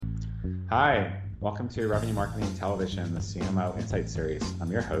Hi, welcome to Revenue Marketing Television, the CMO Insight Series.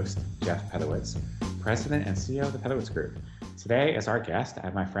 I'm your host, Jeff Pedowitz, President and CEO of the Pedowitz Group. Today, as our guest, I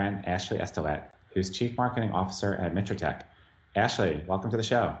have my friend Ashley Estolette, who's Chief Marketing Officer at Mitratech. Ashley, welcome to the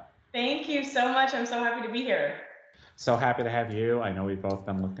show. Thank you so much. I'm so happy to be here. So happy to have you. I know we've both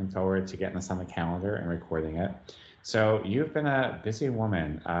been looking forward to getting this on the calendar and recording it. So you've been a busy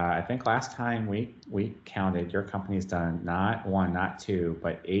woman. I think last time we counted, your company's done not one, not two,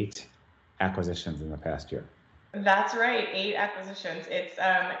 but 8 acquisitions in the past year. That's right, 8 acquisitions.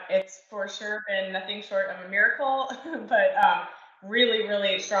 It's for sure been nothing short of a miracle, but really,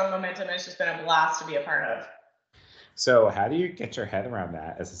 really strong momentum. It's just been a blast to be a part of. So how do you get your head around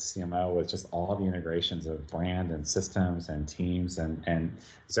that as a CMO with just all the integrations of brand and systems and teams and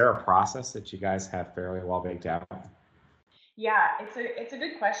is there a process that you guys have fairly well baked out? Yeah, it's a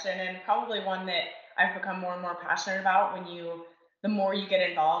good question and probably one that I've become more and more passionate about the more you get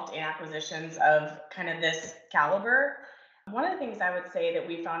involved in acquisitions of kind of this caliber. One of the things I would say that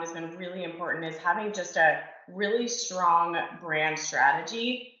we found has been really important is having just a really strong brand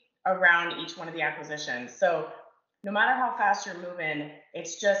strategy around each one of the acquisitions. So no matter how fast you're moving,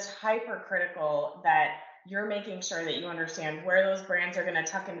 it's just hyper critical that you're making sure that you understand where those brands are going to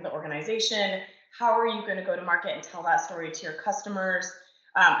tuck into the organization. How are you going to go to market and tell that story to your customers?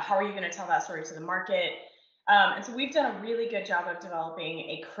 How are you going to tell that story to the market? And so we've done a really good job of developing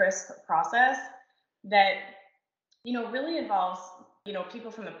a crisp process that really involves people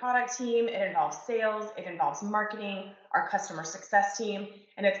from the product team. It involves sales, it involves marketing, our customer success team,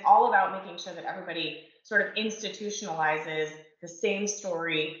 and it's all about making sure that everybody sort of institutionalizes the same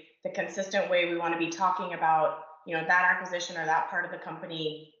story, the consistent way we want to be talking about that acquisition or that part of the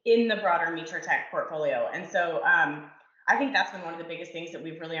company in the broader Mitratech portfolio. And so I think that's been one of the biggest things that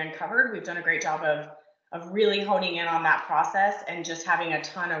we've really uncovered. We've done a great job of really honing in on that process and just having a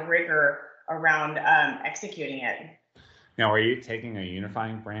ton of rigor around executing it. Now, are you taking a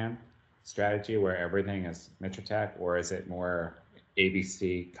unifying brand strategy where everything is Mitratech, or is it more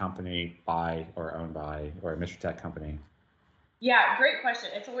ABC company by or owned by, or a Mitratech company? Yeah, great question.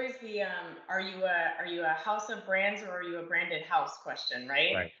 It's always the are you a house of brands or are you a branded house question,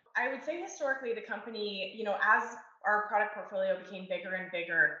 right? Right. I would say historically the company, as our product portfolio became bigger and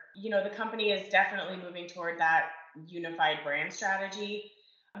bigger, the company is definitely moving toward that unified brand strategy.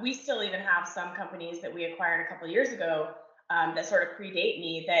 We still even have some companies that we acquired a couple of years ago that sort of predate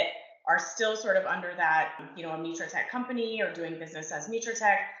me that are still sort of under that, a Mitratech company or doing business as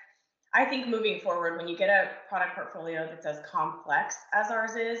Mitratech. I think moving forward, when you get a product portfolio that's as complex as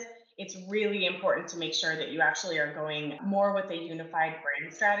ours is, it's really important to make sure that you actually are going more with a unified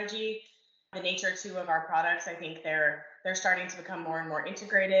brand strategy. The nature too of our products, I think they're starting to become more and more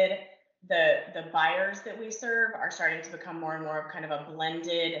integrated. The buyers that we serve are starting to become more and more of kind of a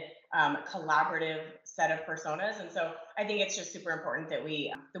blended, collaborative set of personas. And so I think it's just super important that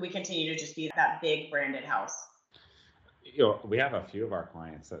we continue to just be that big branded house. We have a few of our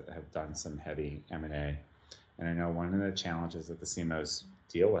clients that have done some heavy M&A, and I know one of the challenges that the CMOs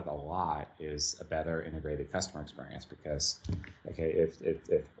deal with a lot is a better integrated customer experience because, okay,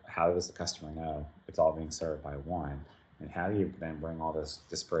 if how does the customer know it's all being served by one, and how do you then bring all those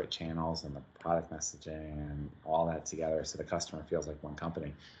disparate channels and the product messaging and all that together so the customer feels like one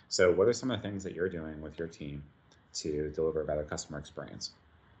company? So, what are some of the things that you're doing with your team to deliver a better customer experience?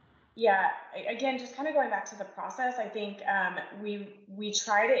 Yeah, again, just kind of going back to the process, I think we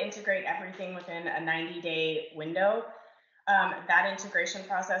try to integrate everything within a 90-day window. That integration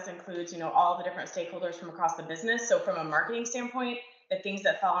process includes, all the different stakeholders from across the business. So from a marketing standpoint, the things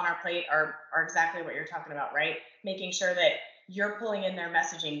that fall on our plate are exactly what you're talking about, right? Making sure that you're pulling in their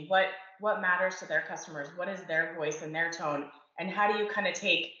messaging, what matters to their customers, what is their voice and their tone, and how do you kind of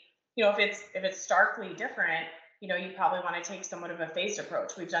take, if it's starkly different, you probably want to take somewhat of a phased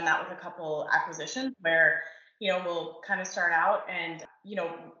approach. We've done that with a couple acquisitions where, we'll kind of start out and,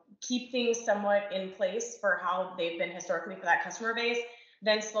 keep things somewhat in place for how they've been historically for that customer base,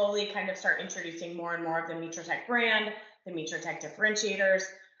 then slowly kind of start introducing more and more of the Mitratech brand, the Mitratech differentiators,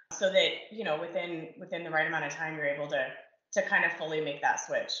 so that, within the right amount of time, you're able to kind of fully make that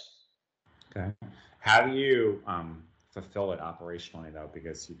switch. Okay. How do you fulfill it operationally though?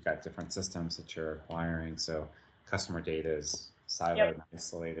 Because you've got different systems that you're acquiring, so customer data is siloed Yep. and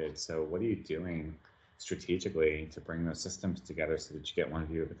isolated. So what are you doing strategically to bring those systems together so that you get one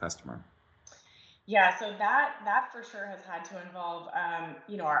view of the customer? Yeah, so that for sure has had to involve,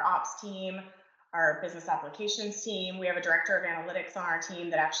 our ops team, our business applications team. We have a director of analytics on our team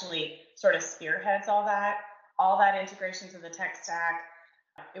that actually sort of spearheads all that integration to the tech stack.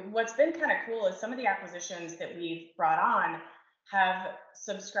 What's been kind of cool is some of the acquisitions that we've brought on have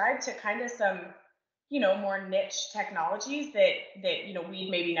subscribed to kind of some, more niche technologies that we'd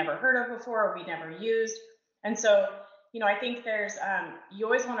maybe never heard of before or we never used. And so, I think there's you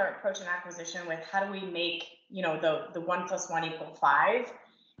always want to approach an acquisition with how do we make, the 1 + 1 = 5. Mhm.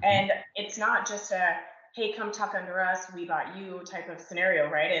 And it's not just a, hey, come tuck under us, we bought you type of scenario,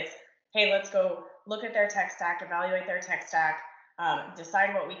 right? It's, hey, let's go look at their tech stack, evaluate their tech stack,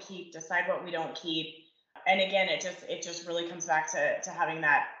 decide what we keep, decide what we don't keep. And again, it just really comes back to having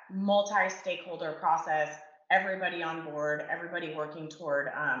that multi-stakeholder process, everybody on board, everybody working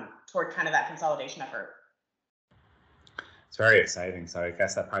toward kind of that consolidation effort. It's very exciting. So I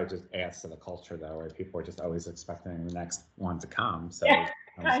guess that probably just adds to the culture, though, where people are just always expecting the next one to come. So Yeah, it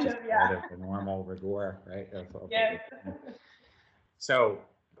becomes kind just of, part yeah. of the normal rigor, right? Of what Yeah. you're doing. So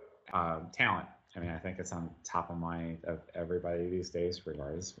talent. I mean, I think it's on top of mind of everybody these days,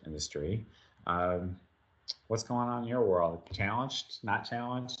 regardless of industry. Um, what's going on in your world? Challenged? Not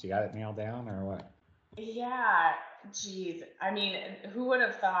challenged? You got it nailed down, or what? Yeah, geez. I mean, who would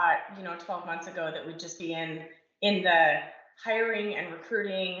have thought, 12 months ago that we'd just be in the hiring and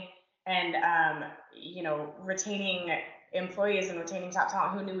recruiting and retaining employees and retaining top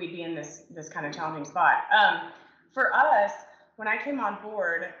talent. Who knew we'd be in this kind of challenging spot? For us, when I came on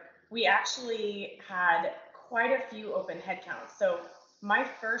board, we actually had quite a few open headcounts. So my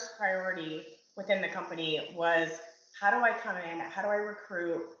first priority within the company was, how do I come in? How do I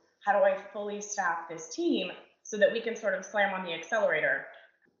recruit? How do I fully staff this team so that we can sort of slam on the accelerator?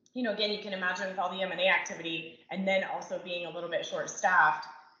 Again, you can imagine with all the M&A activity and then also being a little bit short staffed,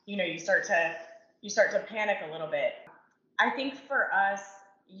 you start to panic a little bit. I think for us,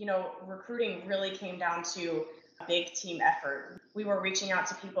 recruiting really came down to a big team effort. We were reaching out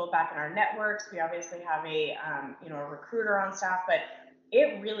to people back in our networks. We obviously have a recruiter on staff, but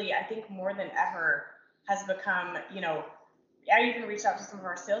it really, I think more than ever has become, I even reached out to some of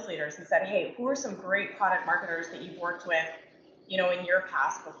our sales leaders and said, hey, who are some great product marketers that you've worked with, in your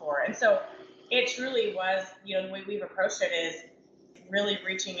past before? And so it truly was, the way we've approached it is really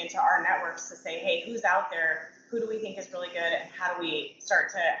reaching into our networks to say, hey, who's out there? Who do we think is really good? And how do we start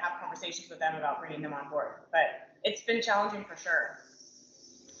to have conversations with them about bringing them on board? But it's been challenging for sure.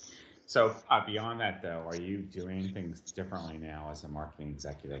 So beyond that, though, are you doing things differently now as a marketing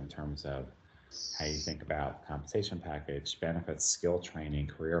executive in terms of how you think about compensation package, benefits, skill training,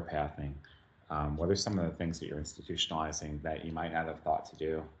 career pathing? What are some of the things that you're institutionalizing that you might not have thought to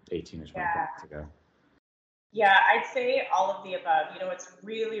do 18 or 24 Yeah. months ago? Yeah, I'd say all of the above. It's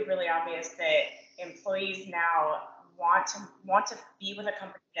really, really obvious that employees now want to be with a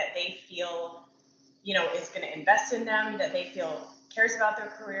company that they feel, is going to invest in them, that they feel cares about their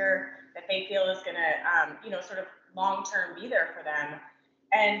career, that they feel is going to, sort of long term be there for them.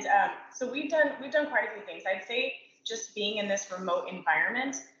 And so we've done quite a few things. I'd say just being in this remote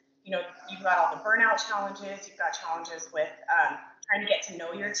environment, you've got all the burnout challenges, you've got challenges with trying to get to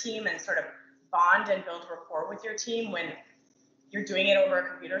know your team and sort of bond and build rapport with your team when you're doing it over a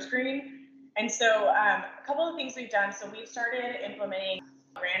computer screen. And so a couple of things we've done. So we've started implementing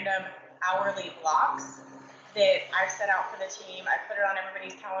random hourly blocks that I've set out for the team. I put it on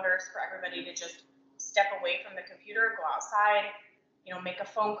everybody's calendars for everybody to just step away from the computer, go outside, make a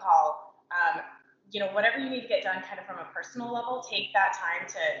phone call, whatever you need to get done kind of from a personal level, take that time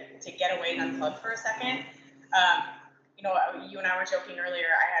to get away and unplug for a second. Um, you and I were joking earlier,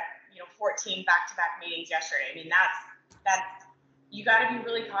 I had, 14 back-to-back meetings yesterday. I mean, that's you got to be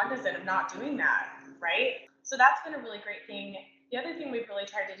really cognizant of not doing that, right? So that's been a really great thing. The other thing we've really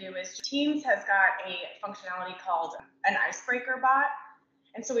tried to do is Teams has got a functionality called an icebreaker bot.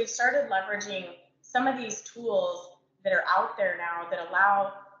 And so we've started leveraging some of these tools that are out there now that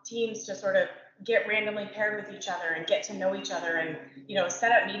allow teams to sort of get randomly paired with each other and get to know each other and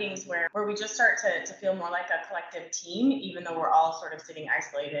set up meetings where we just start to feel more like a collective team, even though we're all sort of sitting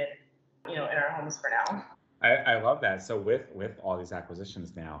isolated in our homes for now. I love that. So with all these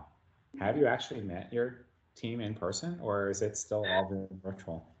acquisitions now, have you actually met your team in person, or is it still all been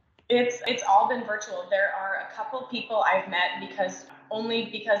virtual? It's all been virtual. There are a couple people I've met because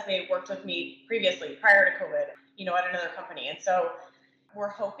they worked with me previously prior to COVID, at another company. And so we're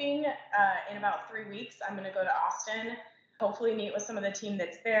hoping in about 3 weeks I'm going to go to Austin, hopefully meet with some of the team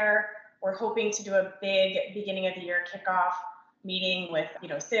that's there. We're hoping to do a big beginning of the year kickoff meeting with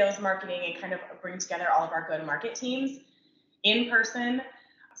sales, marketing, and kind of bring together all of our go-to-market teams in person.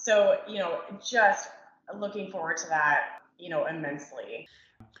 So just looking forward to that immensely.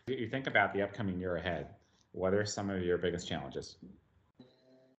 You think about the upcoming year ahead. What are some of your biggest challenges?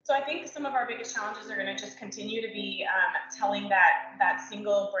 So I think some of our biggest challenges are going to just continue to be telling that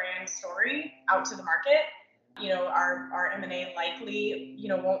single brand story out to the market. Our M&A likely,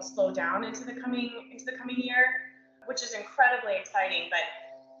 won't slow down into the coming year, which is incredibly exciting. But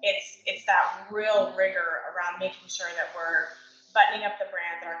it's that real rigor around making sure that we're buttoning up the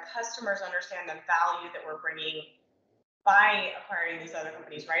brand, that our customers understand the value that we're bringing by acquiring these other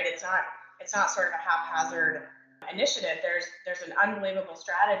companies, right? It's not sort of a haphazard initiative. There's an unbelievable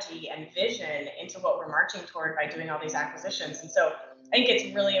strategy and vision into what we're marching toward by doing all these acquisitions. And so I think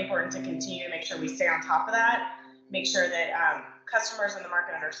it's really important to continue to make sure we stay on top of that, make sure that customers in the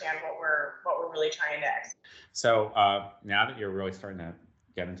market understand what we're really trying to execute. So now that you're really starting to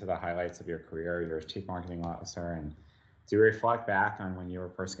get into the highlights of your career, you're a chief marketing officer, and do you reflect back on when you were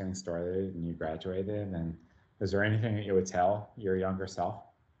first getting started and you graduated? And is there anything that you would tell your younger self?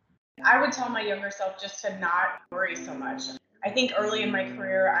 I would tell my younger self just to not worry so much. I think early in my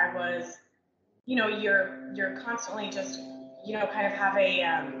career, I was, you're constantly just, kind of have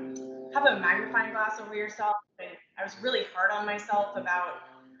a magnifying glass over yourself, and I was really hard on myself about,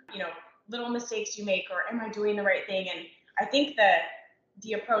 you know, little mistakes you make, or am I doing the right thing? And I think that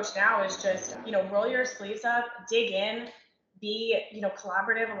the approach now is just, roll your sleeves up, dig in, be,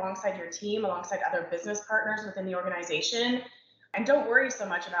 collaborative alongside your team, alongside other business partners within the organization, and don't worry so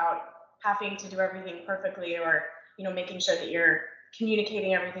much about having to do everything perfectly, or making sure that you're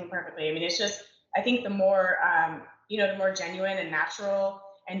communicating everything perfectly. I mean, it's just, I think the more genuine and natural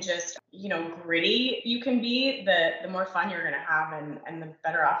and just gritty you can be, the more fun you're going to have, and the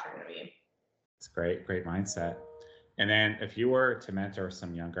better off you're going to be. It's great, great mindset. And then if you were to mentor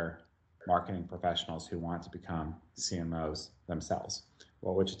some younger marketing professionals who want to become CMOs themselves,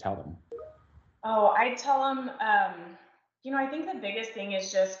 what would you tell them? Oh, I tell them, I think the biggest thing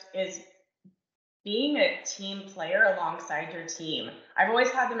is being a team player alongside your team. I've always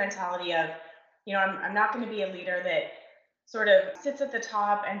had the mentality of, I'm not going to be a leader that sort of sits at the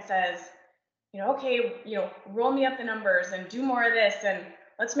top and says, okay, roll me up the numbers and do more of this, and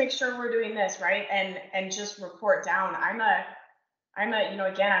let's make sure we're doing this right, and just report down.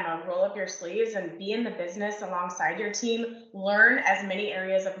 Again, I'm a roll up your sleeves and be in the business alongside your team. Learn as many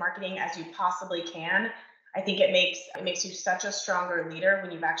areas of marketing as you possibly can. I think it makes you such a stronger leader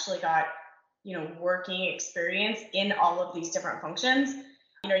when you've actually got, working experience in all of these different functions.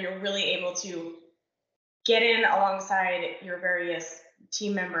 You're really able to get in alongside your various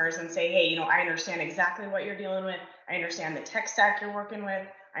team members and say, hey, I understand exactly what you're dealing with. I understand the tech stack you're working with.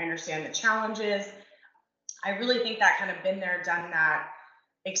 I understand the challenges. I really think that kind of been there, done that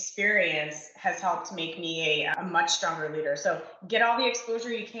experience has helped make me a much stronger leader. So get all the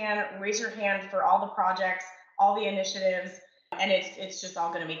exposure you can, raise your hand for all the projects, all the initiatives, and it's just all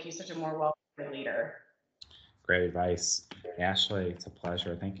going to make you such a more well-rounded leader. Great advice. Ashley, it's a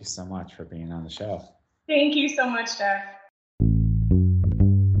pleasure. Thank you so much for being on the show. Thank you so much, Jeff.